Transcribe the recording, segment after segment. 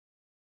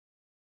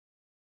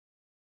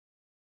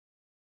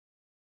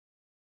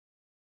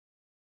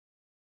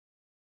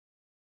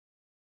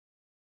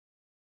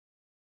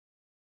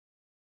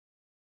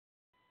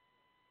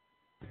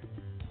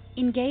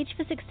Engage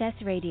for Success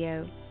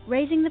Radio,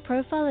 raising the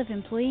profile of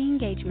employee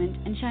engagement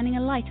and shining a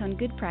light on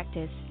good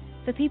practice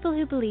for people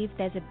who believe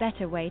there's a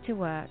better way to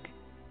work.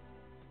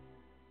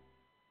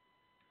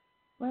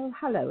 Well,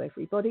 hello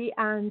everybody,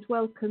 and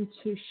welcome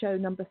to show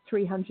number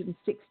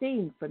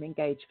 316 from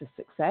Engage for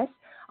Success.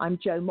 I'm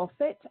Jo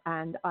Moffat,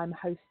 and I'm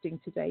hosting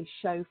today's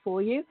show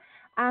for you.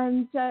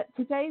 And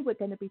today we're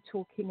going to be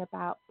talking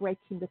about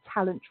breaking the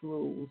talent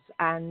rules.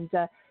 And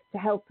to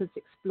help us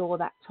explore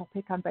that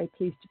topic, I'm very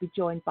pleased to be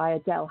joined by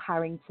Adelle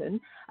Harrington.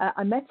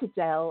 I met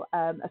Adelle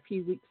a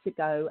few weeks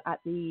ago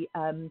at the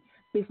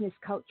Business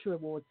Culture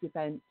Awards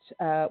event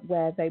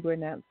where they were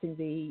announcing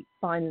the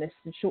finalists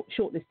and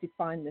shortlisted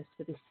finalists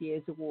for this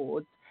year's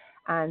awards.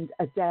 And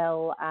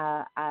Adelle,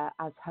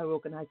 as her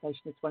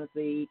organisation is one of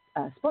the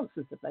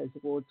sponsors of those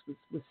awards,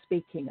 was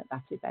speaking at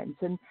that event.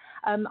 And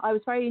I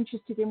was very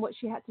interested in what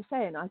she had to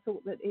say, and I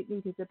thought that it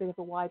needed a bit of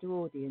a wider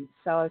audience.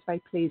 So I was very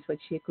pleased when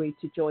she agreed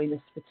to join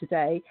us for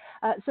today.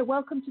 So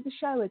welcome to the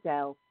show,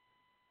 Adelle.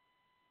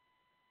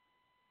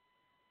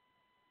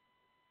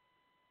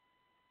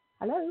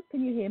 Hello,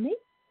 can you hear me?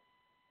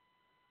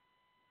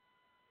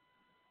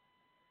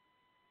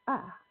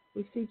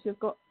 We seem to have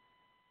got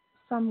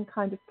some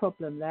kind of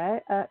problem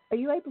there. Are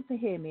you able to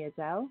hear me,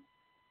 Adelle?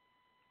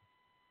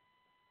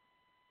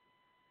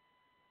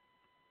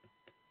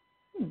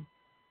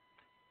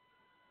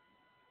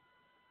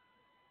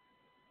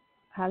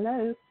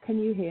 Hello, can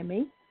you hear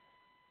me?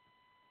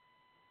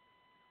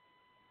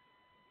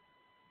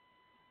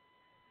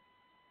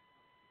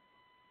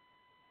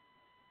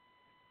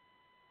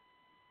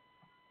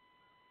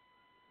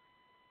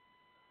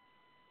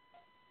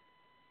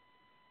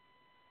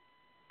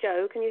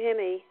 Jo, can you hear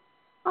me?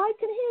 I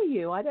can hear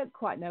you. I don't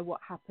quite know what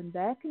happened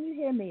there. Can you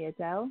hear me,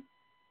 Adelle?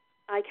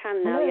 I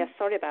can now. Hello? Yes,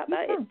 sorry about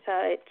that.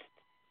 It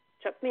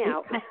chucked me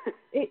out.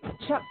 It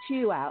chucked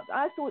you out.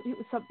 I thought it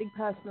was something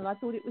personal. I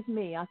thought it was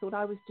me. I thought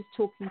I was just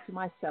talking to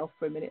myself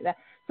for a minute there.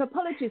 So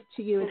apologies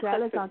to you,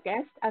 Adelle, as our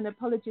guest, and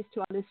apologies to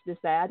our listeners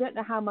there. I don't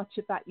know how much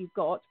of that you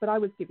got, but I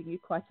was giving you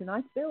quite a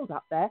nice build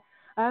up there.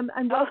 And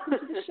welcome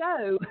to the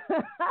show.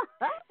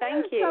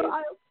 Thank you.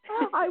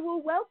 So I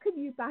will welcome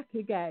you back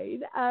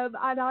again.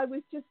 And I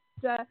was just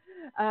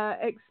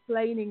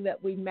explaining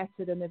that we met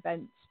at an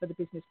event for the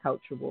Business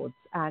Culture Awards,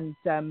 and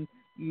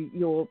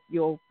your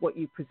what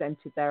you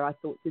presented there I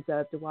thought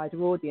deserved a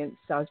wider audience.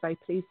 So I was very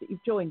pleased that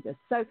you've joined us.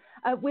 So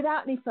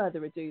without any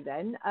further ado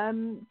then,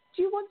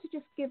 do you want to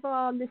just give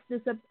our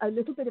listeners a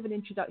little bit of an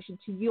introduction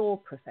to your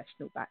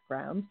professional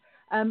background,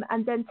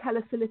 and then tell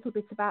us a little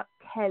bit about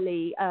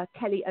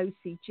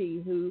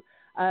KellyOCG, who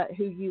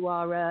you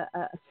are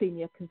a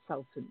senior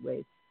consultant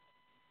with,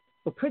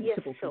 or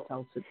principal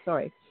consultant,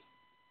 sorry.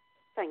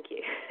 Thank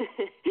you.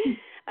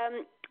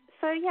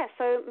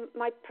 So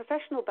my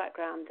professional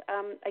background,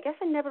 I guess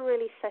I never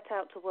really set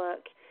out to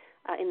work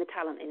in the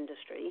talent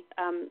industry,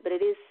 but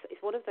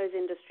it's one of those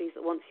industries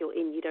that once you're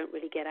in, you don't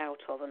really get out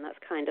of, and that's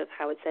kind of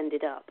how it's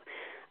ended up.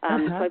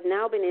 So I've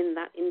now been in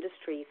that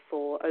industry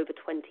for over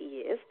 20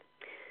 years.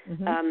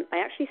 I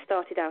actually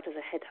started out as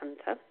a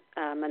headhunter,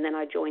 and then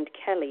I joined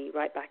Kelly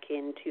right back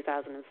in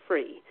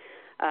 2003.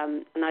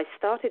 And I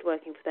started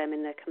working for them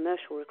in their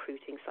commercial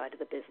recruiting side of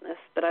the business,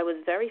 but I was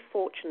very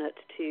fortunate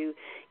to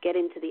get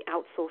into the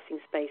outsourcing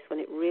space when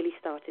it really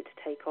started to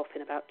take off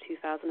in about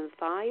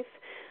 2005.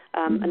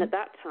 And at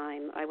that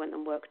time, I went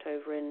and worked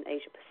over in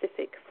Asia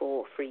Pacific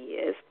for 3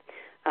 years,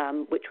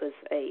 which was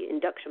an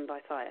induction by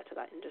fire to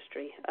that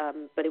industry.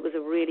 But it was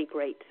a really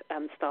great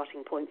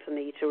starting point for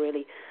me to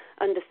really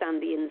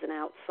understand the ins and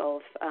outs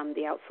of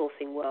the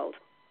outsourcing world.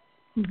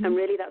 And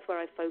really that's where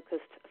I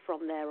focused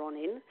from there on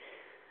in.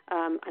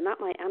 I'm at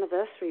my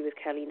anniversary with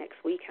Kelly next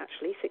week,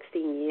 actually,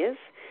 16 years.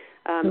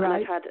 And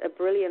I've had a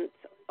brilliant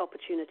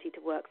opportunity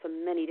to work for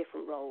many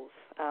different roles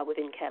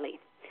within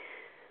Kelly,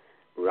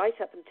 right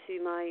up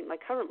into my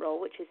current role,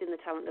 which is in the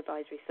Talent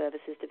Advisory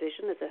Services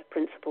Division as a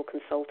principal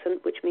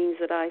consultant, which means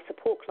that I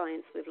support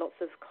clients with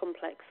lots of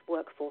complex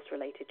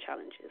workforce-related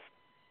challenges.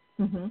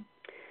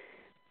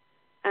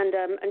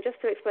 And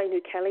just to explain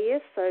who Kelly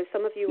is, so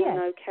some of you will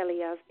know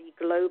Kelly as the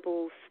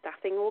global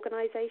staffing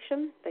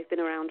organization. They've been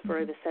around for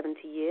over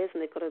 70 years,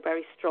 and they've got a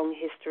very strong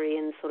history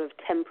in sort of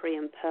temporary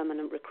and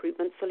permanent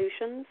recruitment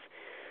solutions.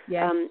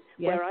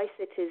 Where I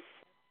sit is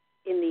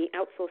in the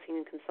outsourcing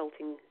and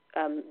consulting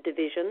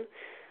division,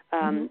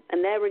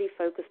 and they're really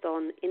focused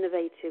on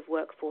innovative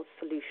workforce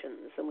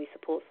solutions, and we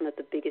support some of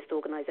the biggest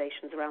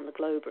organizations around the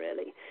globe,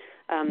 really.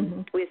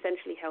 We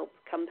essentially help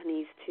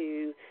companies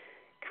to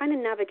kind of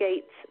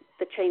navigate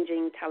the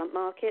changing talent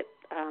market,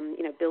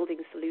 building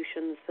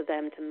solutions for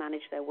them to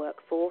manage their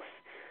workforce,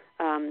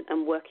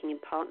 and working in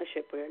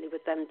partnership really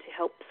with them to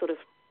help sort of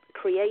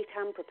create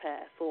and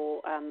prepare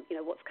for,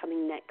 what's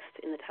coming next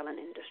in the talent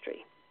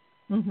industry.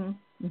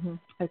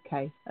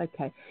 Okay.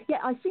 Yeah,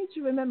 I seem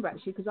to remember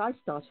actually, because I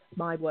started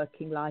my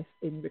working life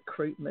in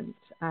recruitment,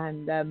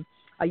 and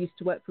I used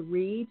to work for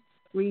Reed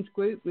Reed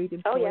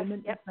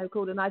Employment, so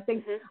called. And I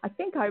think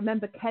I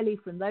remember Kelly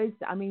from those.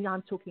 I mean,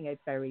 I'm talking a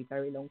very,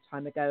 very long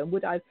time ago.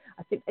 And I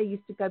think they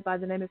used to go by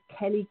the name of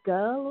Kelly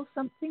Girl or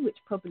something, which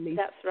probably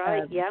that's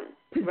right.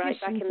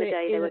 Right back in the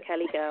day, they were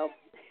Kelly Girl.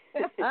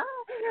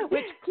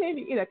 Which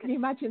clearly, can you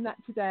imagine that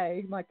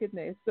today? My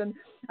goodness. And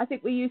I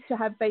think we used to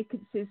have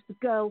vacancies for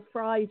Girl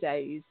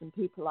Fridays and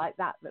people like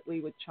that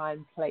we would try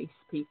and place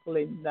people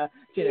in,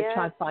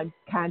 try and find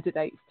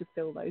candidates to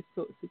fill those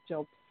sorts of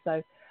jobs.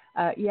 So,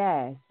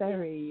 very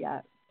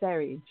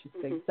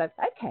interesting. So,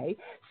 okay.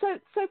 So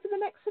for the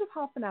next sort of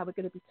half an hour, we're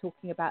going to be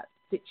talking about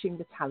ditching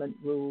the talent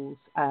rules,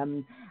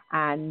 and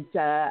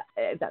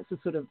that's a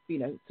sort of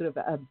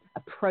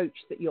approach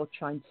that you're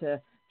trying to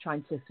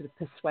sort of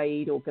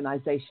persuade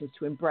organisations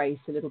to embrace,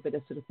 a little bit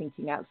of sort of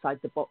thinking outside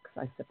the box,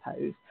 I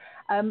suppose.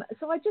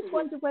 So I just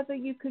wonder whether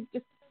you could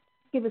just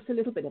give us a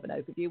little bit of an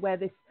overview where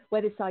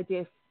this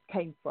idea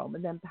came from,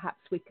 and then perhaps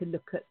we can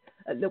look at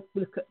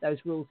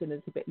those rules in a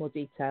little bit more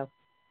detail.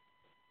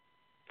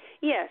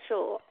 Yeah,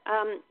 sure.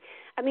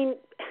 I mean,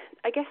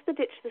 I guess the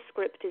ditch the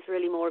script is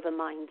really more of a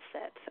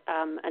mindset,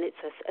 and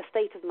it's a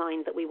state of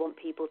mind that we want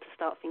people to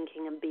start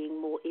thinking and being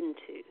more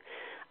into.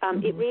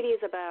 It really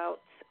is about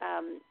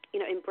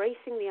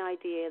embracing the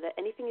idea that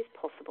anything is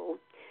possible,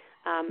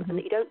 and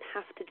that you don't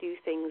have to do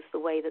things the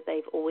way that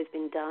they've always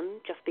been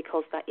done just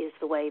because that is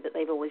the way that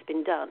they've always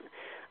been done.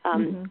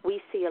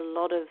 We see a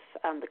lot of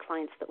the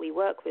clients that we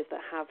work with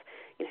that have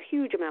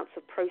huge amounts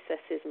of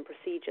processes and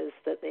procedures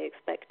that they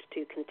expect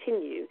to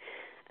continue.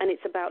 And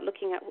it's about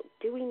looking at,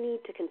 do we need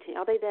to continue?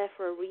 Are they there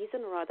for a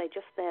reason, or are they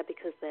just there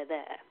because they're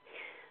there?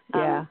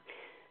 Yeah.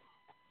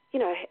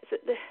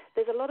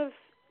 There's a lot of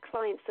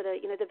clients that are,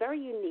 they're very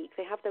unique.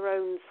 They have their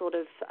own sort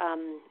of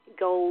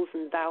goals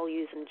and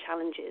values and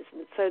challenges.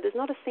 And so there's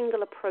not a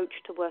single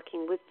approach to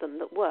working with them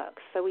that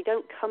works. So we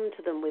don't come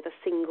to them with a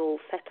single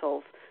set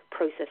of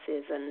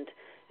processes and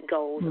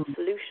goals and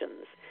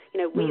solutions.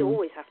 We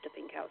always have to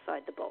think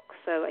outside the box.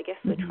 So I guess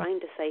we're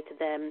trying to say to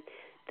them,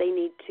 they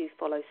need to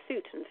follow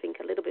suit and think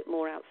a little bit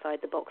more outside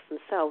the box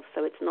themselves,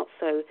 so it's not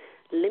so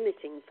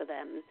limiting for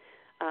them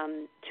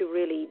to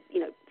really,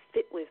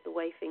 fit with the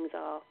way things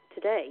are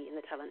today in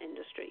the talent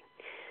industry.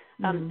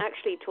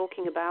 Actually,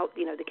 talking about,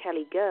 the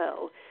Kelly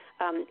Girl,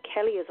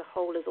 Kelly as a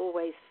whole has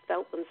always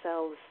felt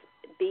themselves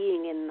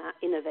being in that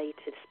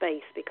innovative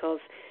space, because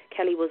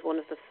Kelly was one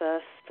of the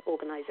first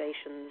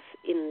organizations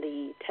in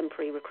the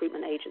temporary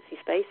recruitment agency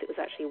space. It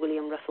was actually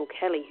William Russell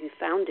Kelly who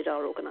founded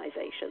our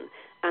organization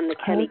and the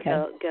Kelly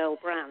Girl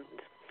brand,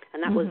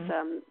 and that was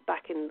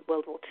back in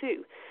World War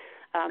II.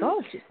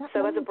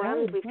 So as a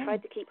brand, we've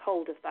tried to keep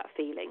hold of that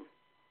feeling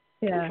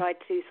and tried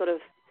to sort of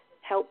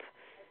help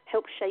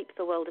shape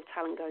the world of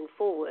talent going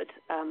forward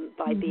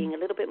by being a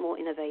little bit more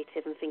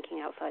innovative and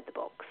thinking outside the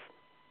box.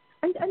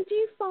 And do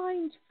you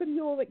find, from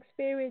your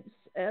experience,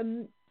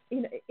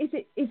 is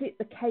it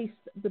the case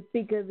that the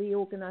bigger the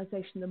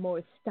organisation, the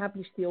more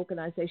established the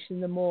organisation,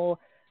 the more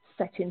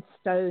set in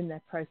stone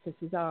their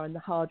processes are, and the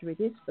harder it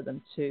is for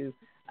them to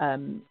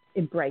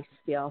embrace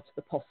the art of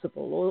the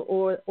possible,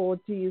 or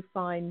do you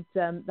find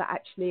that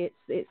actually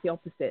it's the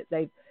opposite?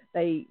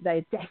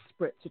 They're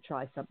desperate to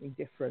try something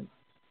different.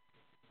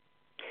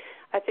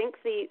 I think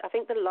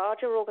the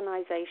larger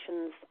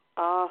organisations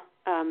are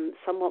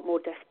somewhat more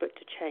desperate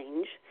to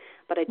change,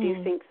 but I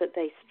do think that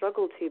they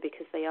struggle to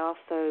because they are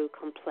so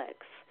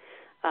complex.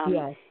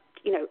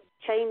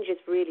 Change is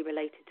really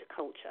related to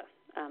culture.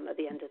 At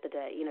the end of the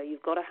day,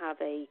 you've got to have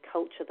a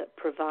culture that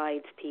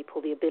provides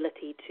people the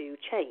ability to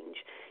change.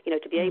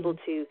 To be able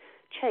to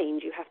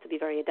change, you have to be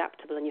very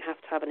adaptable, and you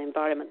have to have an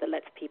environment that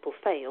lets people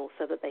fail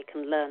so that they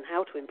can learn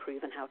how to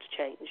improve and how to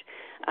change.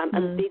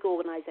 And big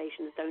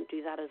organizations don't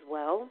do that as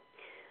well.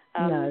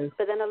 No.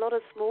 But then a lot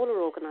of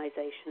smaller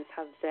organizations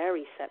have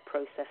very set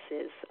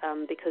processes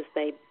because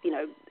there's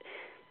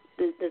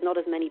not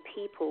as many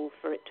people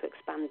for it to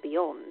expand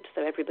beyond,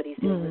 so everybody's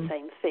doing the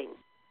same thing.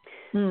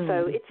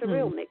 So it's a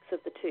real mix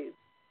of the two.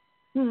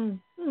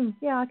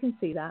 Yeah, I can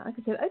see that.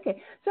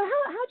 Okay, so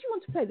how do you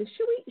want to play this?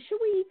 Should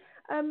we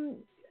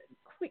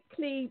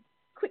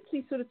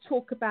quickly sort of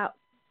talk about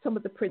some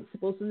of the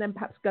principles and then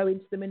perhaps go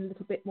into them in a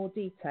little bit more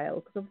detail,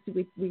 because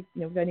obviously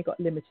we've only got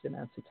a limited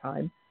amount of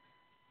time.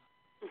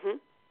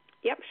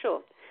 Yep,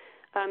 sure.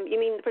 You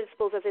mean the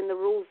principles as in the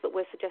rules that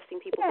we're suggesting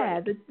people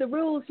break? Yeah, the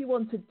rules you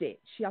want to ditch.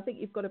 I think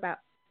you've got about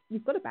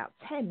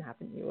 10,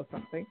 haven't you, or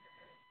something?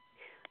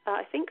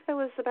 I think there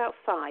was about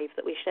 5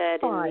 that we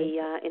shared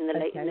in the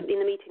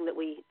meeting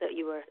that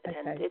you were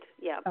attended. Okay.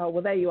 Yeah. Oh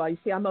well, there you are. You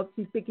see, I'm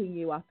obviously bigging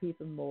you up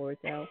even more,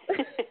 Adelle.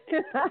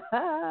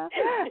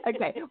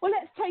 Okay. Well,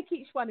 let's take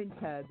each one in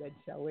turn then,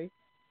 shall we?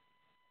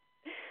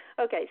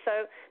 Okay.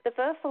 So the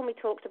first one we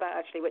talked about,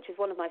 actually, which is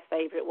one of my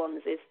favourite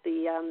ones, is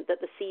that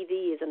the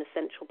CV is an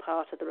essential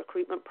part of the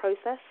recruitment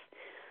process.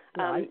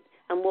 Right.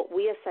 And what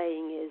we are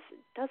saying is,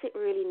 does it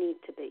really need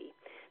to be?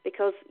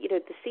 Because, the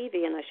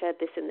CV, and I shared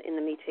this in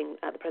the meeting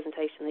at the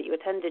presentation that you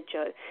attended,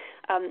 Joe,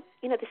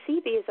 the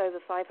CV is over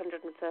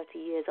 530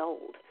 years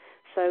old.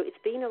 So it's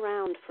been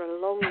around for a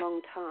long,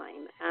 long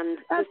time. And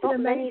That's there's not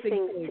many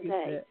amazing things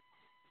today.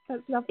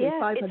 That's lovely. Yeah,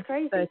 530 it's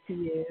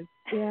crazy. years.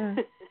 Yeah.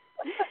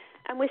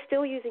 And we're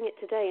still using it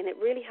today, and it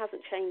really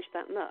hasn't changed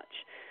that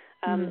much.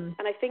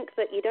 And I think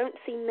that you don't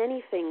see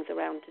many things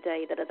around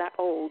today that are that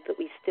old that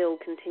we still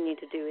continue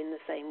to do in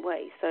the same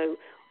way. So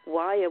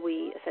why are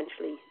we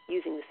essentially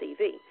using the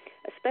CV?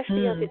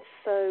 Especially as it's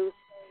so,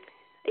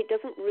 it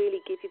doesn't really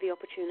give you the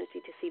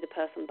opportunity to see the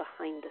person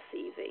behind the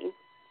CV.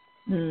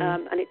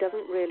 And it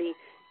doesn't really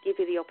give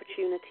you the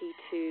opportunity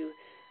to,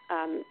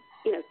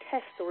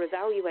 test or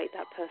evaluate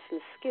that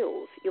person's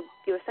skills.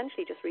 You're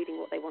essentially just reading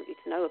what they want you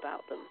to know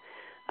about them.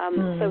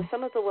 So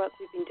some of the work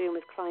we've been doing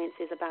with clients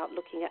is about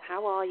looking at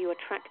how are you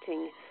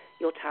attracting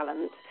your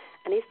talent,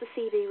 and is the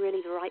CV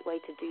really the right way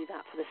to do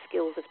that for the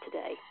skills of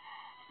today?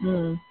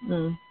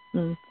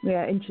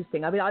 Yeah,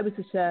 interesting. I mean, I was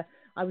at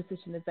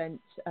an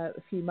event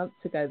a few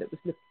months ago that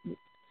was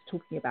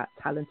talking about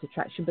talent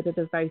attraction, but at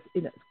a very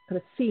kind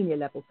of senior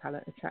level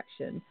talent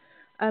attraction,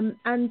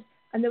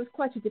 and there was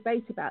quite a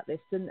debate about this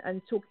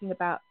and talking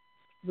about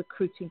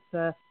recruiting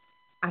for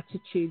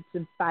attitudes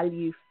and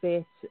values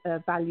fit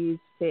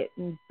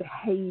and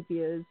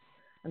behaviours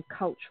and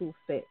cultural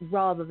fit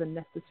rather than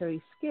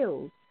necessary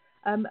skills.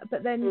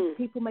 But then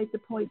people made the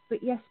point,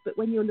 but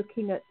when you're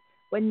looking at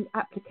when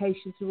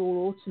applications are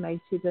all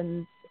automated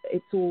and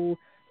it's all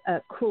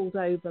crawled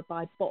over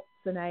by bots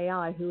and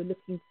AI who are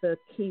looking for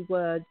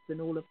keywords and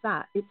all of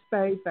that, it's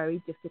very,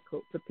 very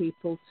difficult for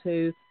people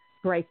to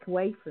break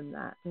away from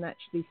that and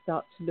actually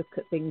start to look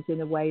at things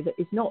in a way that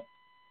is not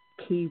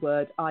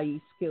keyword,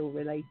 i.e. skill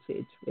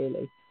related,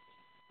 really.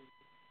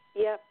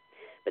 Yeah,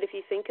 but if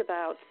you think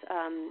about,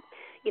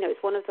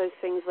 it's one of those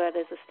things where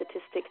there's a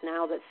statistic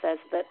now that says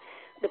that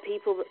the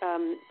people,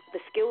 the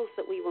skills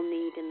that we will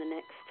need in the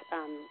next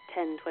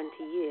 10, 20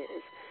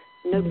 years,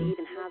 nobody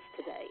even has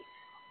today.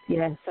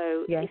 Yes.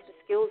 So if the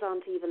skills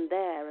aren't even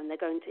there and they're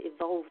going to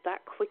evolve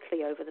that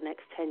quickly over the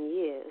next 10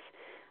 years,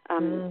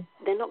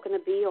 they're not going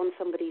to be on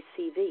somebody's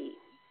CV.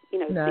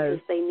 Because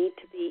they need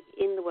to be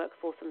in the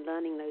workforce and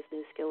learning those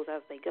new skills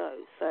as they go.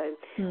 So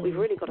we've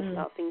really got to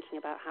start thinking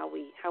about how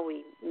we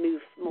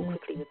move more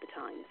quickly with the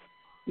times.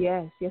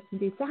 Yes,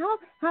 indeed. So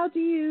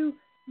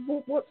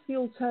what's the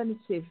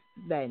alternative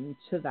then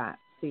to that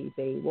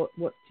CV?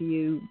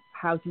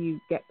 How do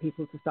you get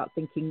people to start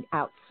thinking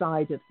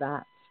outside of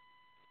that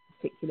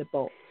particular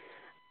box?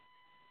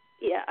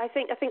 Yeah, I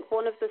think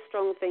one of the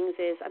strong things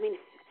is,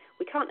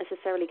 we can't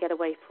necessarily get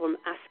away from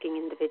asking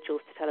individuals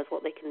to tell us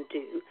what they can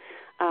do.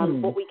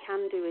 What we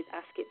can do is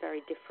ask it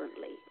very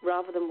differently.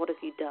 Rather than what have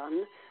you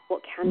done,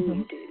 what can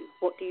you do?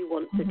 What do you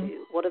want to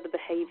do? What are the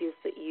behaviours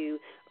that you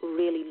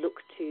really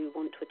look to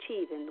want to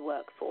achieve in the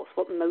workforce?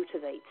 What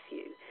motivates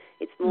you?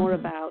 It's more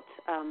about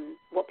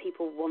what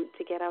people want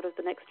to get out of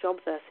the next job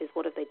versus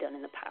what have they done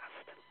in the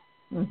past.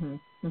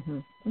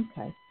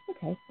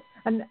 Okay.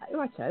 And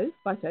righto.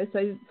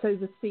 So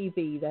the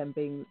CV then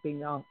being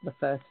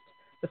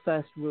the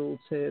first rule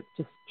to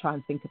just try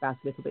and think about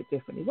it a little bit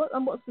differently.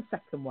 What's the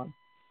second one?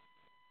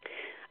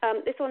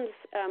 This one's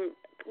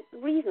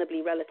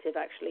reasonably relative,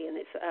 actually, and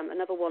it's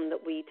another one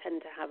that we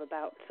tend to have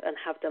about and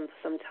have done for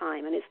some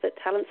time, and it's that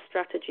talent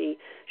strategy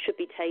should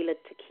be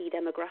tailored to key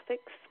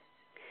demographics.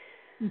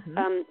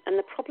 And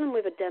the problem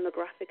with a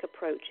demographic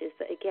approach is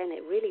that, again,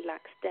 it really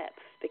lacks depth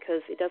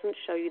because it doesn't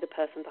show you the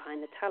person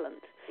behind the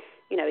talent.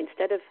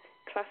 Instead of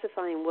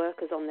classifying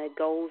workers on their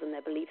goals and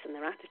their beliefs and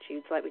their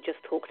attitudes, like we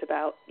just talked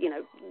about,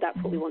 that's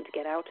what we want to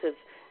get out of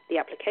the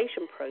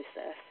application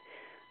process.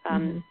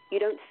 You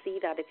don't see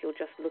that if you're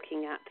just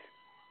looking at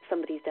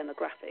somebody's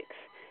demographics.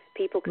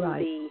 People can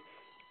be,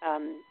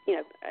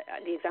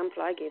 the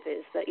example I give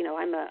is that,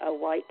 I'm a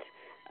white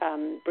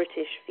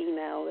British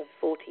female of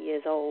 40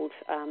 years old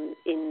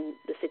in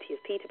the city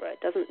of Peterborough.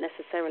 It doesn't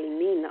necessarily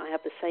mean that I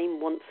have the same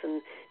wants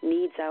and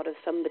needs out of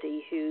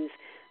somebody who's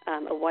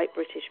a white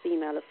British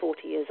female of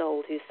 40 years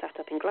old who's sat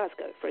up in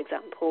Glasgow, for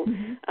example,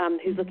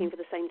 who's looking for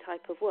the same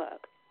type of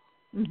work.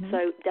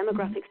 So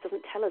demographics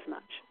doesn't tell us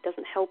much,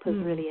 doesn't help us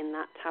really in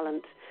that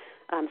talent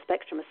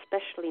spectrum,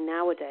 especially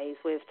nowadays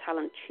with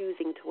talent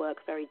choosing to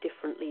work very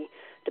differently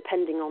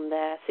depending on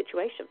their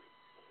situation.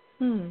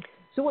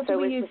 So what do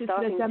we use for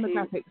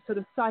demographics, sort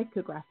of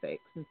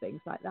psychographics and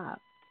things like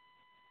that?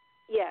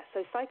 Yeah,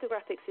 so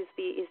psychographics is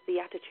the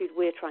attitude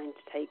we're trying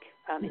to take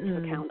into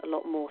account a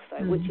lot more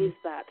so, which is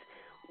that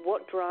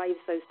what drives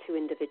those two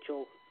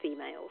individual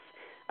females?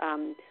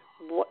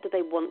 What do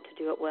they want to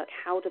do at work?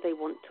 How do they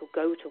want to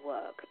go to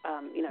work?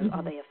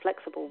 Are they a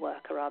flexible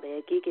worker? Are they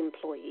a gig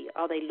employee?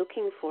 Are they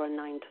looking for a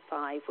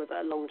 9-to-5 with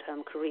a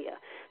long-term career?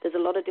 There's a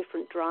lot of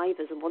different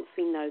drivers, and once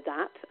we know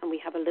that and we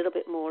have a little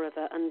bit more of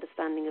an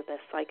understanding of their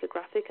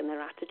psychographic and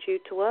their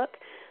attitude to work,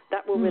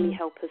 that will really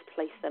help us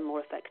place them more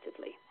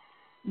effectively.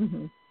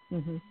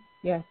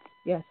 Yes,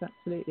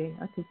 absolutely.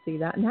 I can see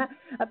that. And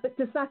but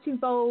does that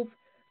involve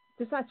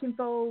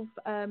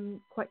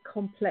quite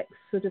complex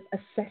sort of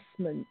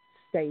assessment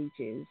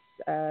stages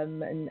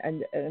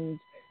and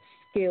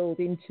skilled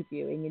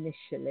interviewing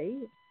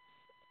initially?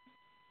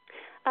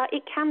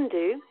 It can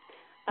do,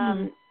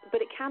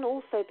 but it can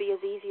also be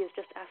as easy as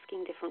just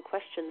asking different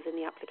questions in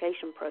the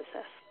application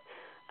process.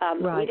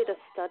 We did a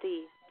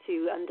study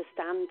to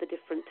understand the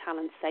different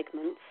talent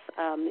segments.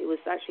 It was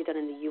actually done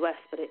in the US,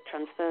 but it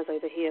transfers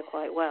over here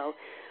quite well.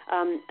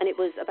 And it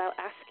was about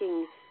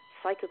asking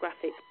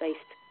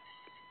psychographic-based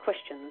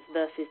questions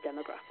versus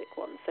demographic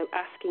ones. So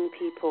asking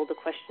people the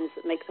questions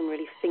that make them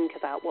really think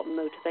about what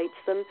motivates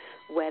them,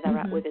 where they're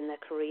at within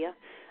their career,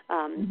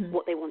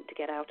 what they want to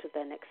get out of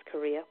their next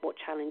career, what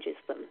challenges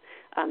them.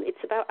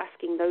 It's about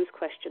asking those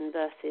questions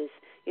versus,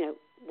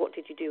 what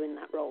did you do in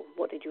that role?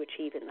 What did you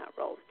achieve in that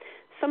role?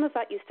 Some of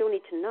that you still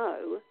need to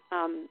know,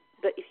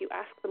 but if you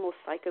ask the more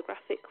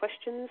psychographic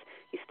questions,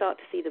 you start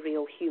to see the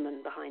real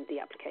human behind the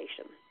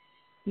application.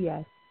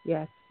 Yes,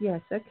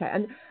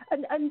 okay.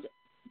 And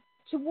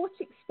to what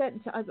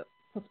extent, I'll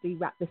possibly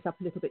wrap this up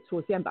a little bit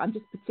towards the end, but I'm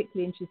just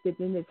particularly interested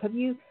in this. Have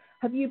you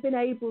been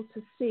able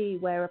to see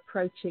where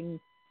approaching,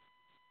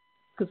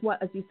 because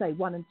as you say,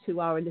 1 and 2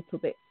 are a little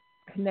bit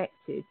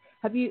connected.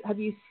 Have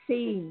you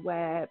seen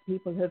where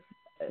people have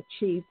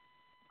achieved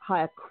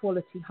higher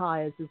quality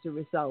hires as a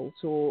result,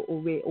 or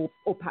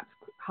perhaps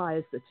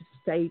hires that have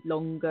stayed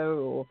longer,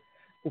 or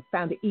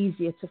found it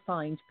easier to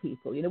find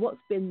people? What's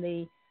been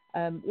the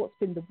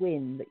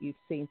win that you've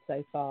seen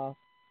so far?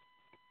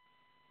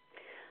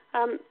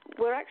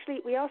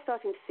 We are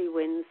starting to see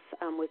wins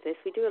with this.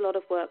 We do a lot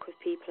of work with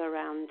people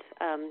around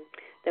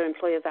their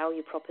employer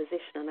value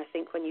proposition, and I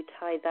think when you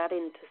tie that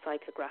into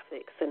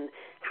psychographics and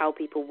how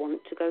people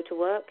want to go to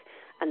work,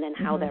 and then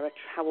how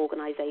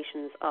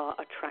organizations are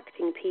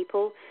attracting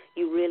people,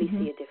 you really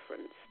see a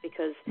difference,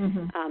 because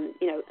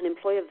an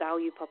employer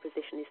value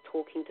proposition is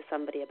talking to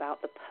somebody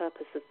about the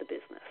purpose of the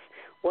business.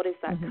 What is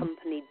that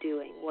company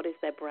doing? What is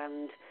their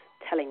brand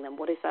telling them?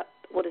 What is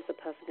the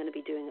person going to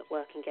be doing at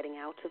work and getting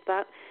out of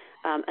that?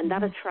 And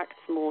that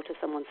attracts more to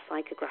someone's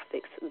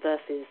psychographics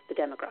versus the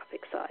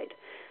demographic side.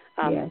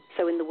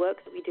 So in the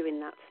work that we do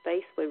in that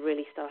space, we're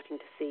really starting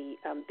to see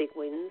big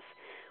wins.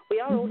 We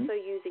are also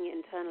using it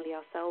internally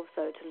ourselves,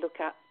 though, to look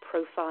at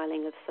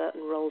profiling of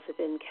certain roles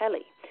within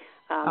Kelly.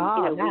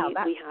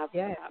 We have.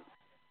 Yeah.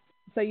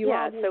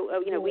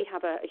 We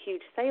have a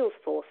huge sales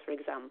force, for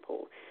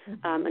example,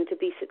 and to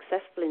be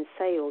successful in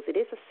sales, it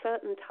is a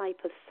certain type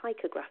of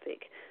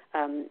psychographic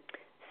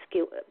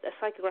skill, a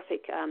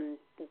psychographic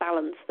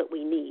balance that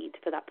we need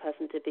for that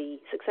person to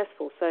be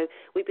successful. So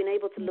we've been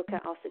able to look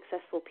at our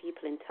successful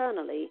people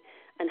internally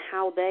and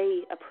how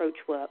they approach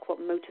work, what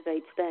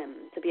motivates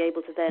them, to be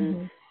able to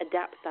then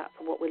adapt that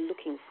for what we're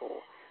looking for,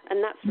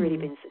 and that's really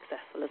been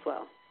successful as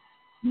well.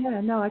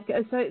 Yeah, no,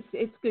 so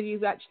it's good.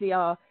 You actually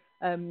are.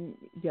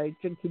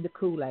 Drinking the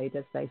Kool-Aid,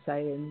 as they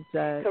say. And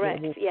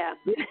correct, yeah.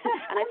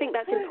 And I think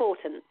that's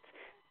important,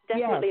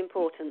 definitely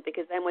important,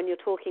 because then when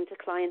you're talking to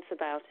clients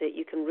about it,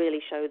 you can really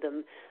show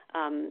them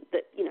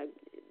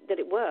that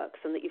it works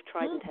and that you've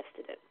tried and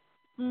tested it.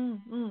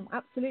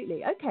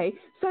 Absolutely. Okay,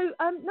 so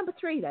number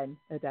 3 then,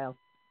 Adelle.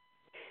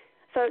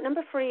 So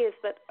number 3 is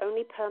that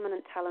only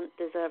permanent talent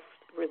deserves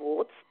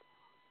rewards.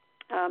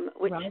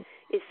 Which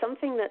is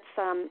something that's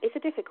it's a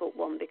difficult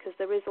one, because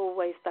there is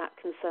always that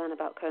concern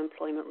about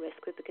co-employment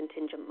risk with the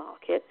contingent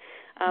market.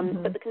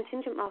 But the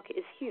contingent market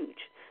is huge,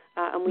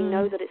 and we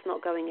know that it's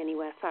not going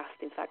anywhere fast.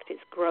 In fact,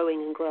 it's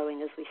growing and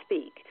growing as we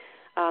speak.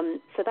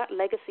 So that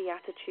legacy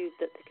attitude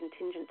that the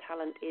contingent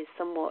talent is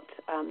somewhat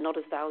not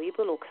as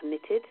valuable or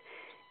committed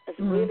is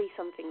really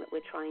something that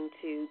we're trying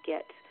to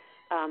get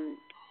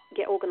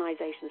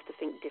organizations to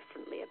think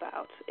differently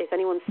about. If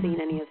anyone's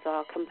seen any of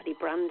our company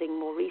branding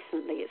more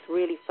recently, it's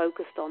really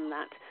focused on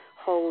that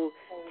whole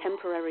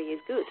temporary is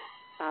good.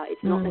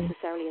 It's not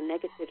necessarily a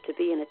negative to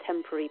be in a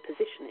temporary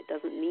position. It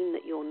doesn't mean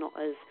that you're not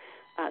as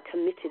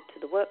committed to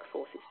the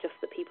workforce. It's just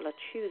that people are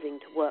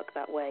choosing to work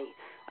that way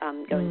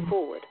going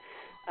forward.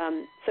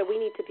 So we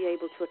need to be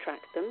able to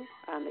attract them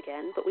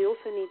again, but we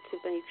also need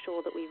to make sure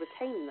that we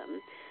retain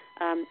them.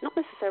 Not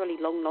necessarily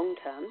long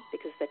term,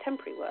 because they're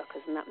temporary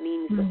workers, and that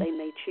means that they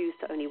may choose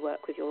to only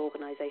work with your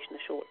organisation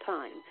a short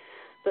time.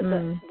 But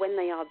that when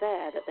they are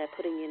there, that they're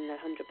putting in their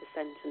 100%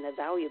 and they're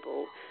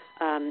valuable,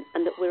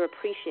 and that we're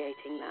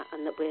appreciating that,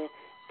 and that we're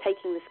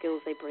taking the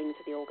skills they bring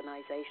to the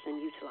organisation and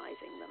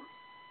utilising them.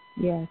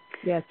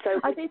 Yes. So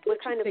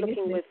we're kind of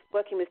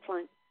working with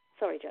clients.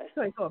 Sorry, Jo.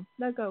 Sorry, go on.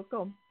 No, go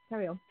on.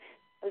 Carry on.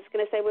 I was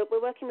going to say,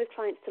 we're working with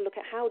clients to look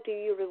at how do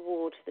you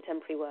reward the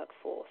temporary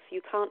workforce.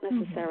 You can't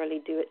necessarily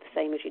do it the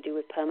same as you do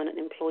with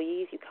permanent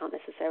employees. You can't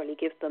necessarily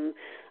give them,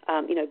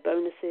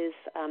 bonuses.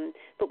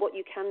 But what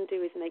you can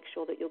do is make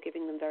sure that you're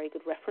giving them very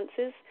good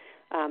references,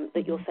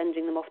 that you're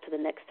sending them off to the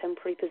next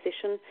temporary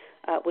position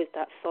with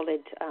that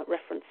solid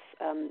reference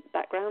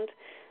background.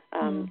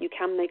 You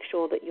can make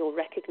sure that you're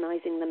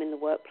recognizing them in the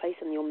workplace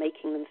and you're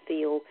making them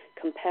feel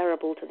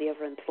comparable to the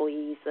other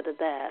employees that are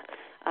there,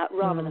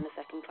 rather than a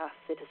second-class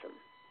citizen.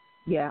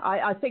 Yeah,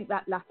 I think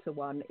that latter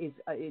one is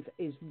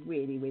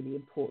really, really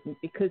important,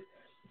 because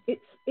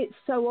it's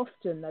so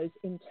often those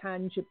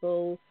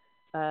intangible,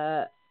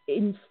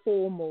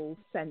 informal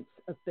sense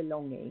of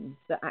belonging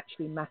that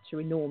actually matter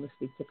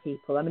enormously to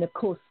people. I mean, of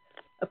course,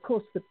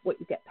 what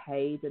you get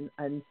paid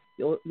and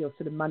your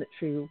sort of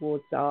monetary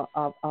rewards are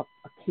a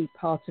key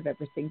part of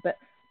everything, but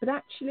But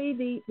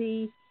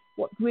actually,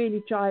 what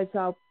really drives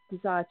our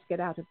desire to get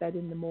out of bed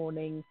in the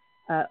morning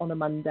on a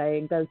Monday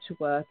and go to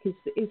work is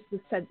the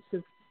sense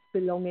of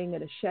belonging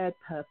and a shared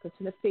purpose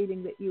and a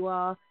feeling that you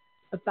are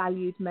a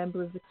valued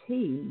member of a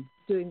team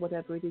doing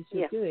whatever it is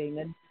you're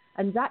doing.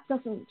 And that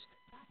doesn't,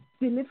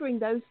 delivering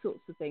those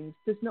sorts of things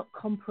does not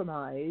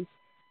compromise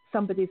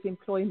somebody's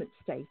employment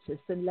status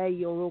and lay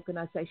your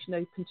organisation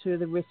open to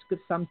the risk of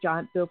some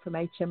giant bill from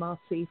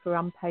HMRC for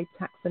unpaid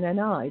tax and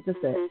NI, does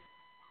it?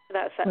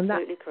 That's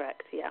absolutely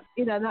correct, yeah.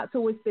 You know, that's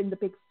always been the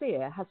big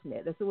fear, hasn't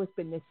it? There's always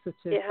been this sort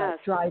of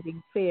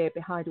driving fear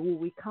behind,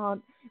 we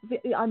can't.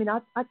 I mean,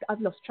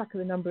 I've lost track of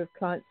the number of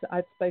clients that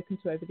I've spoken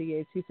to over the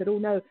years who said, oh,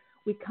 no,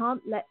 we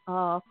can't let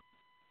our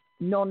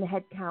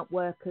non-headcount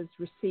workers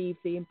receive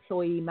the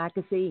employee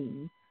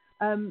magazine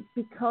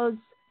because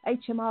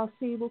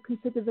HMRC will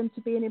consider them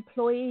to be an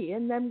employee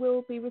and then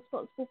we'll be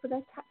responsible for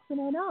their tax and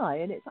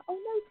NI. And it's like, oh,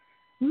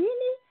 no,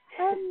 really?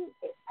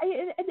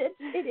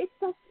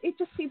 It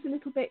just seems a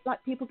little bit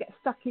like people get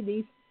stuck in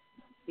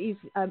these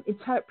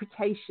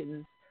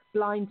interpretations,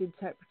 blind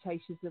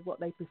interpretations of what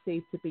they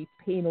perceive to be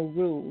penal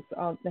rules that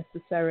aren't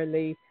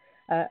necessarily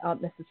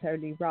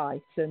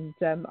right. And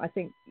I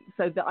think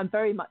so that I'm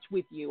very much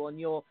with you on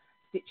your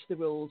ditch the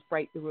rules,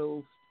 break the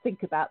rules,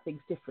 think about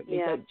things differently.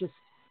 Don't just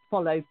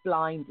follow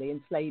blindly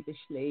and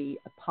slavishly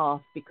a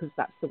path because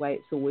that's the way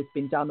it's always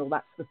been done, or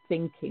that's the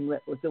thinking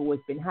that was always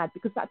been had,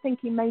 because that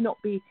thinking may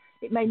not be,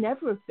 it may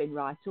never have been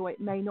right, or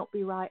it may not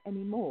be right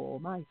anymore,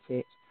 might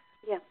it?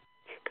 Yeah,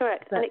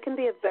 correct. But, and it can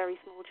be a very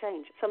small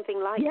change.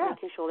 Something like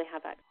making sure they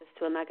have access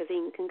to a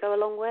magazine can go a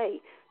long way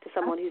to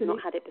someone who's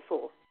not had it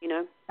before, you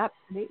know?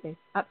 Absolutely.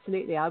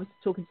 I was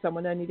talking to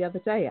someone only the other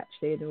day,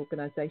 actually, in an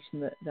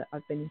organisation that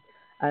I've been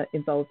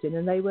involved in,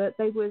 and they were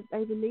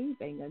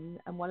leaving,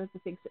 and one of the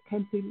things that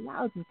came through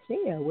loud and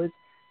clear was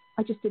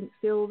I just didn't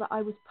feel that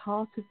I was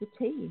part of the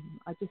team.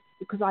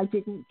 Because I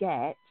didn't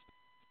get,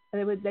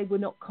 they were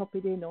not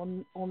copied in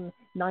on 90%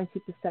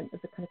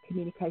 of the kind of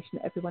communication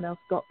that everyone else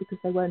got because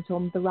they weren't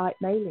on the right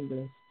mailing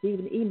list,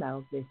 even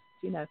email lists,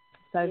 you know.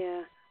 So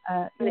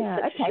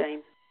it's such a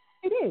shame.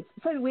 It is.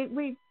 So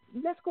we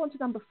let's go on to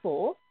number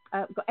 4.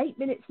 We've got 8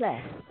 minutes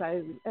left,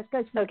 so let's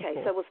go to number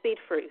 4. So we'll speed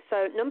through.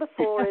 So number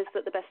 4 is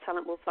that the best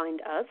talent will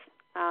find us.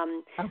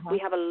 We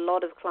have a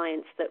lot of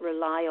clients that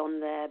rely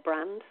on their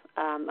brand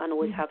and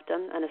always have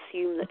done, and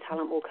assume that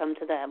talent will come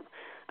to them.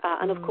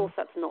 And of course,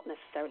 that's not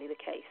necessarily the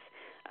case.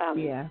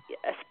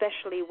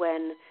 Especially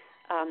when,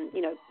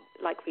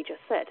 like we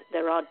just said,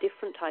 there are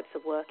different types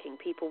of working.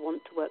 People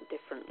want to work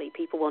differently.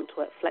 People want to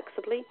work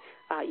flexibly.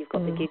 You've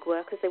got the gig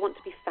workers. They want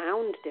to be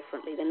found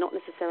differently. They're not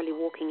necessarily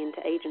walking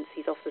into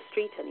agencies off the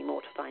street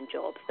anymore to find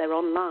jobs. They're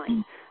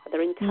online.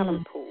 They're in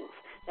talent pools.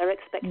 They're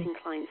expecting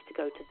clients to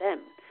go to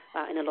them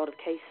in a lot of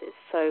cases.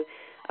 So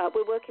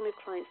we're working with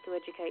clients to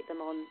educate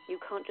them on, you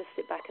can't just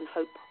sit back and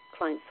hope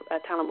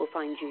talent will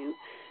find you.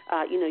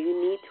 You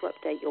need to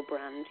update your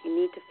brand. You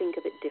need to think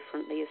a bit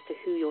differently as to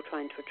who you're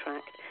trying to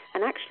attract.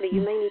 And actually,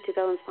 you may need to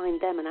go and find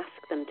them and ask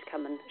them to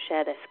come and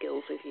share their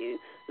skills with you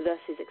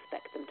versus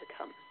expect them to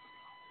come.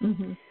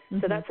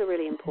 So that's a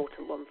really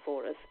important one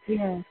for us.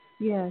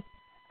 Yes.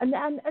 And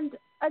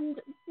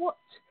what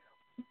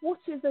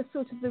are the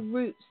sort of the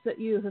routes that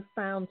you have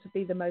found to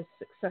be the most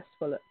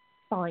successful at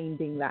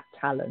finding that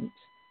talent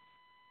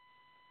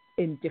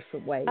in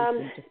different ways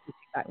and just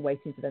sitting back and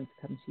waiting for them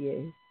to come to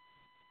you?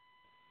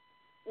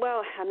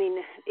 Well, I mean,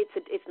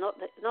 it's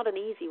not an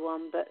easy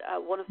one, but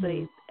one of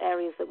the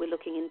areas that we're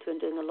looking into and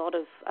doing a lot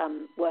of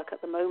work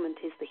at the moment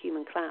is the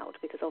human cloud,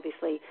 because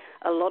obviously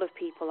a lot of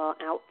people are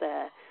out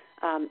there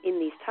in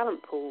these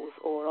talent pools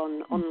or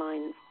on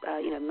online,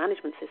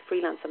 management systems,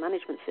 freelancer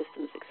management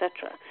systems,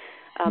 etc.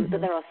 But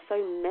there are so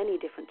many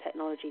different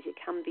technologies, it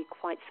can be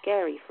quite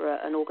scary for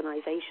an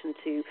organization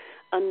to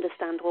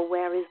understand, well,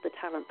 where is the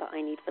talent that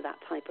I need for that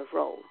type of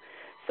role?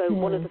 So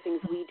one of the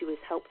things we do is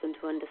help them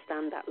to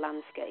understand that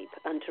landscape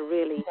and to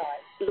really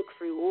look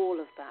through all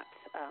of that,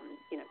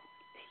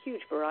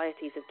 huge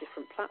varieties of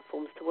different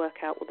platforms to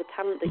work out, well, the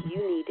talent that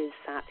you need is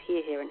sat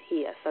here, here, and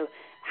here. So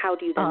how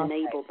do you then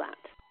enable that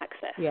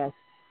access? Yes.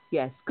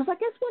 Because I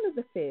guess one of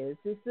the fears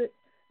is that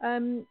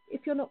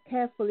if you're not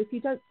careful, if you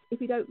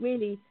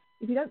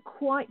don't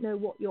quite know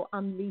what you're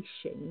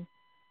unleashing,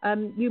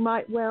 you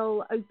might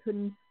well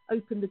open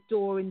the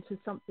door into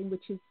something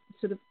which is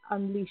sort of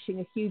unleashing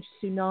a huge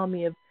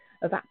tsunami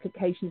of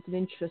applications and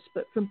interests,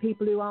 but from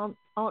people who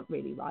aren't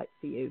really right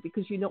for you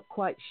because you're not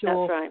quite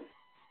sure. That's right.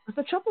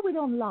 The trouble with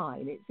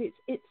online, it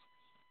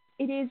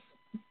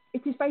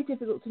is very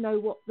difficult to know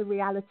what the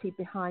reality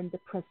behind the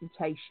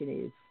presentation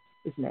is,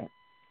 isn't it?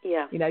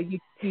 Yeah.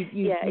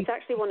 It's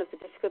actually one of the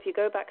difficulties. If you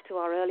go back to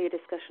our earlier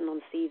discussion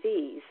on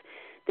CVs,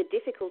 the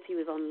difficulty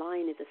with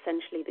online is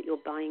essentially that you're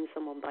buying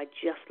someone by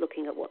just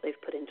looking at what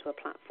they've put into a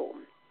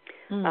platform.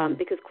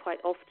 Because quite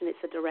often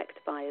it's a direct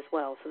buy as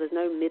well. So there's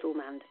no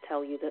middleman to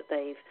tell you that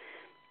they've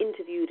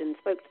interviewed and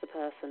spoke to the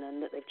person, and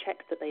that they've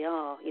checked that they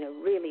are,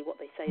 really what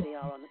they say they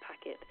are on the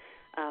packet,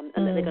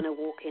 and that they're going to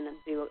walk in and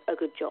do a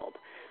good job.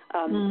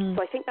 So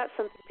I think that's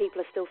something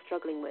people are still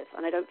struggling with,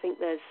 and I don't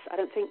think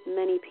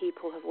many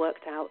people have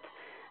worked out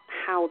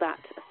how that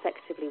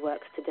effectively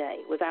works today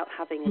without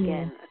having,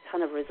 again, a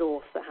ton of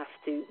resource that has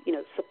to,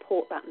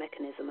 support that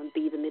mechanism and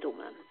be the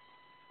middleman.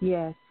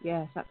 Yes,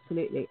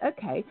 absolutely.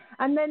 Okay,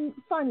 and then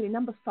finally,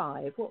 number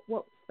 5,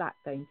 what's that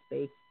going to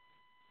be?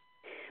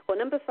 Well,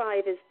 number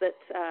 5 is that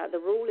the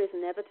rule is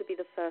never to be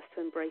the first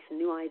to embrace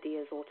new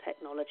ideas or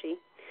technology,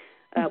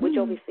 which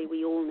obviously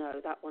we all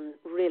know that one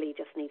really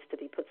just needs to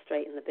be put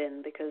straight in the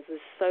bin, because there's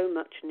so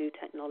much new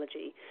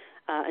technology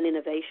and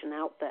innovation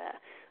out there.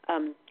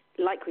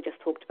 Like we just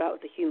talked about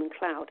with the human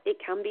cloud, it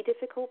can be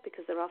difficult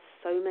because there are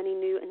so many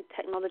new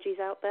technologies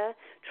out there.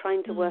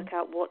 Trying to work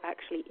out what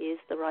actually is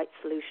the right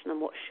solution and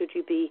what should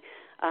you be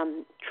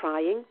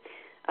trying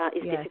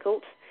is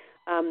difficult.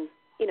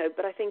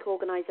 But I think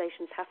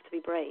organizations have to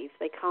be brave.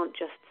 They can't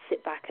just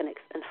sit back and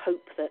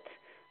hope that,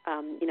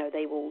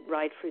 they will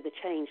ride through the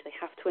change. They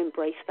have to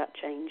embrace that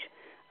change.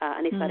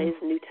 And if that is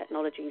new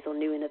technologies or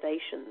new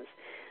innovations,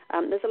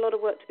 there's a lot of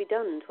work to be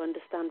done to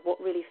understand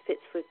what really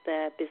fits with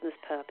their business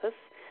purpose,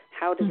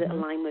 how does it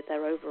align with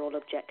their overall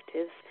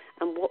objectives,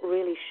 and what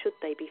really should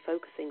they be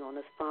focusing on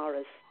as far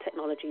as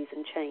technologies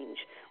and change?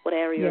 What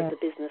area of the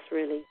business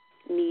really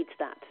needs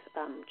that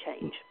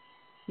change?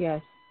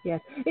 Yes.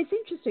 It's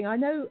interesting.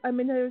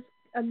 There's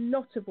a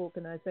lot of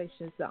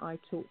organisations that I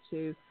talk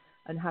to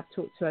and have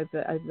talked to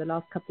over the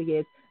last couple of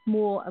years.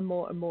 More and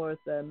more of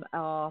them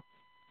are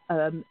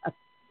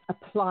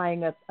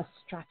applying a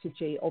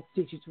strategy of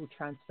digital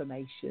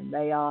transformation.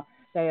 They are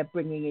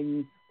bringing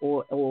in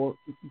or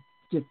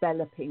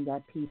developing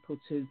their people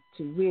to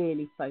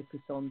really focus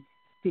on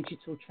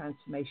digital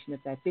transformation of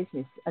their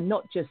business, and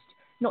not just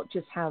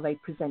how they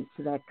present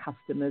to their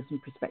customers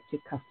and prospective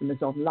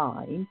customers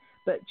online,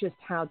 but just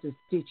how does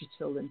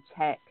digital and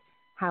tech,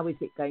 how is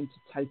it going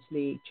to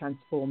totally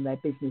transform their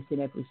business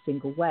in every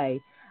single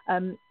way.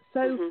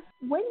 So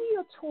when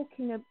you're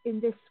talking in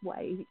this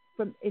way,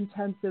 in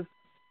terms of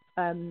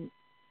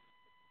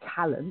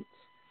talent,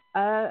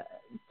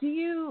 do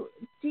you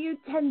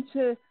tend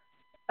to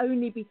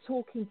only be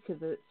talking to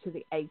the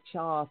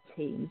HR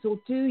teams, or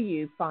do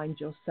you find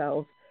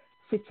yourself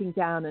sitting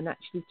down and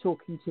actually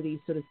talking to these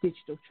sort of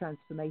digital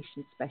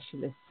transformation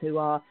specialists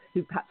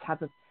who perhaps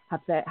have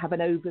an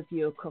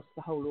overview across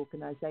the whole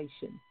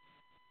organisation?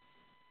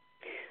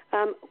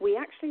 We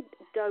actually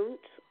don't,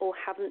 or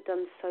haven't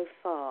done so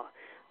far,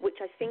 which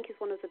I think is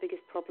one of the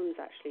biggest problems,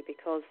 actually,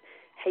 because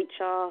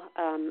HR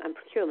and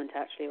procurement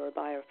actually are a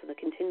buyer for the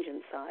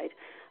contingent side.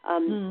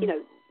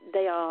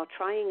 They are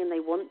trying and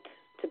they want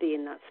to be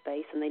in that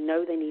space, and they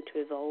know they need to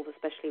evolve,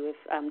 especially with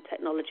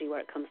technology where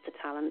it comes to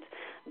talent.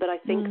 But I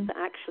think that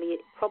actually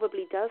it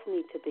probably does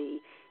need to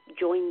be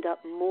joined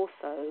up more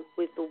so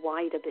with the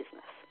wider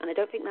business. And I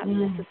don't think that's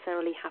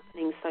necessarily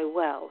happening so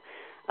well,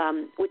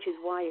 which is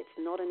why it's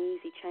not an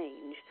easy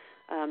change,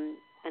 and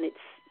it's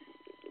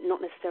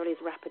not necessarily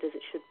as rapid as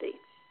it should be.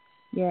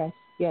 Yes.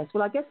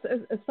 Well, I guess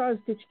as far as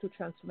digital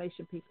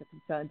transformation people are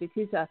concerned, it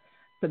is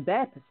from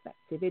their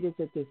perspective, it is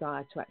a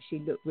desire to actually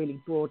look really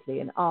broadly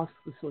and ask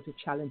the sort of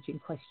challenging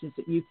questions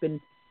that you've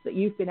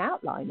been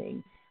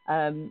outlining.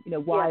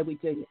 Why are we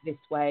doing it this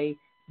way?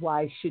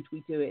 Why should we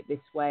do it this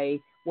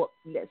way?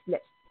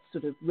 Let's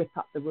sort of rip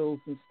up the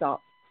rules and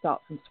start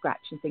from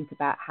scratch and think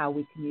about how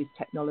we can use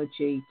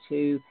technology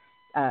to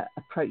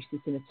approach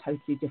this in a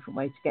totally different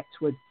way to get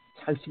to a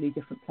totally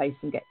different place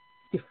and get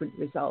different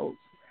results.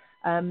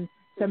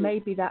 So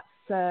maybe that's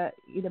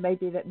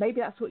maybe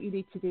that's what you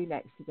need to do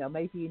next, Adelle.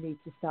 Maybe you need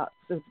to start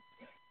sort of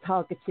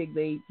targeting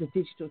the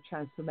digital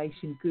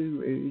transformation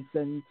gurus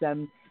and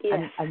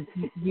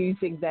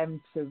using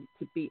them to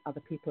beat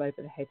other people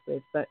over the head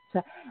with. But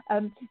so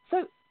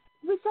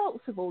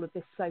results of all of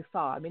this so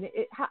far. I mean,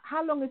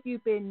 how long have you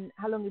been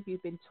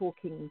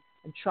talking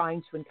and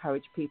trying to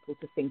encourage people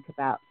to think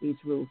about these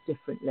rules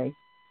differently?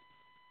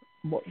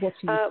 What are you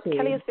seeing?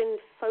 Kelly has been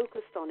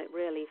focused on it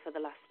really for the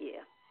last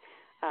year.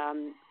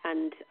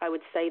 And I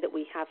would say that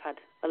we have had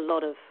a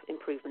lot of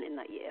improvement in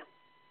that year.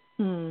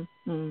 And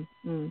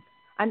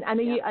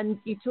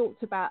you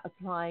talked about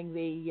applying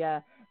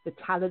the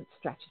talent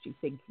strategy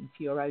thinking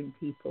to your own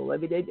people. I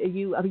mean,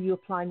 are you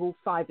applying all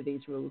 5 of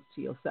these rules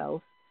to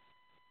yourself?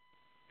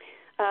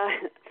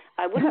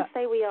 I wouldn't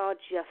say we are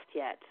just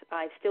yet.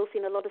 I've still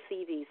seen a lot of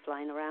CVs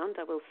flying around,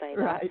 I will say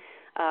that. Right.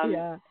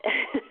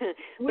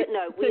 But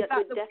no, we're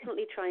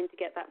definitely trying to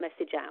get that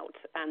message out,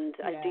 and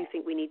I do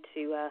think we need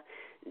to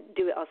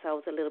do it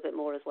ourselves a little bit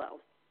more as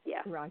well.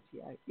 Yeah. Right.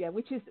 Yeah.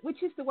 Which is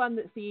the one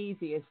that's the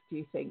easiest, do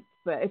you think?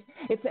 But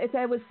if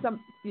there was some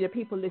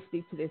people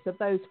listening to this, of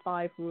those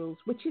 5 rules,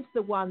 which is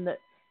the one that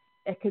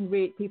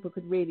people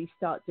could really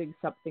start doing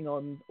something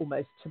on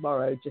almost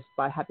tomorrow, just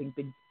by having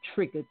been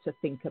triggered to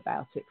think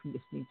about it from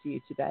listening to you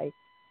today?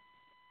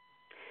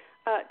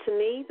 To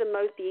me, the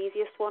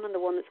easiest one and the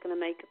one that's going to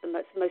make the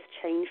most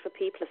change for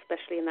people,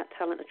 especially in that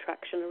talent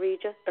attraction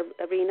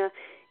arena,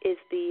 is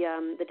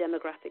the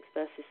demographics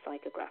versus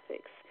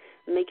psychographics.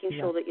 Making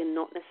sure that you're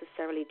not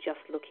necessarily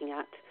just looking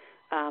at,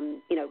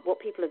 what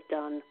people have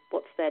done,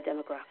 what's their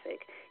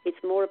demographic. It's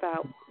more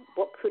about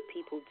what could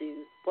people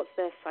do, what's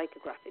their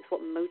psychographics,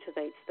 what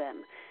motivates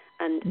them,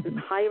 and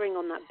hiring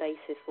on that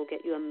basis will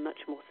get you a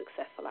much more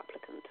successful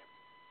applicant.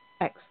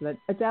 Excellent.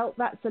 Adelle,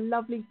 that's a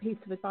lovely piece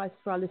of advice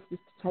for our listeners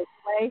to take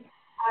away.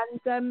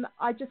 And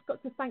I just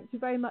got to thank you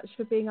very much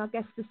for being our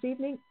guest this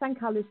evening.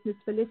 Thank our listeners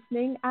for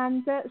listening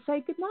and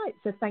say good night.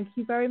 So thank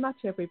you very much,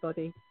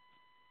 everybody.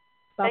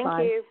 Bye-bye.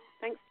 Thank you.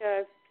 Thanks,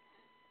 Joe.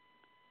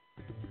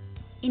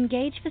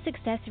 Engage for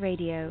Success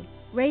Radio,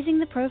 raising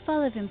the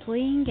profile of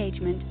employee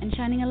engagement and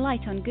shining a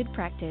light on good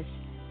practice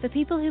for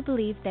people who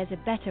believe there's a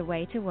better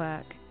way to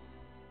work.